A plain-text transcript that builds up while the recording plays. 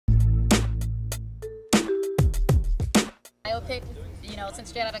biopic? You know, since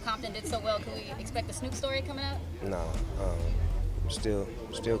Straight Outta Compton did so well, can we expect a Snoop story coming out? No, still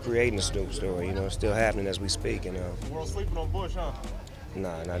creating the Snoop story. You know, it's still happening as we speak. And the world's sleeping on Bush, huh?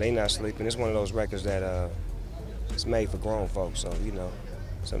 nah, they not sleeping. It's one of those records that it's made for grown folks. So you know,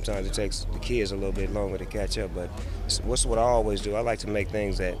 sometimes it takes the kids a little bit longer to catch up. But what's what I always do. I like to make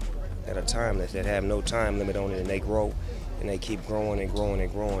things that are timeless, that have no time limit on it, and they grow, and they keep growing and growing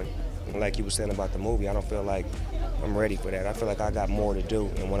and growing. And like you were saying about the movie, I don't feel like I'm ready for that. I feel like I got more to do,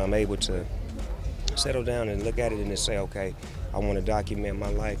 and when I'm able to settle down and look at it and just say, okay, I want to document my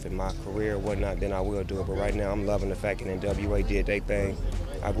life and my career and whatnot, then I will do it. But right now, I'm loving the fact that NWA did their thing.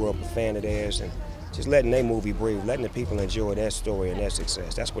 I grew up a fan of theirs, and just letting their movie breathe, letting the people enjoy their story and their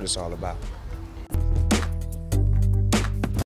success. That's what it's all about.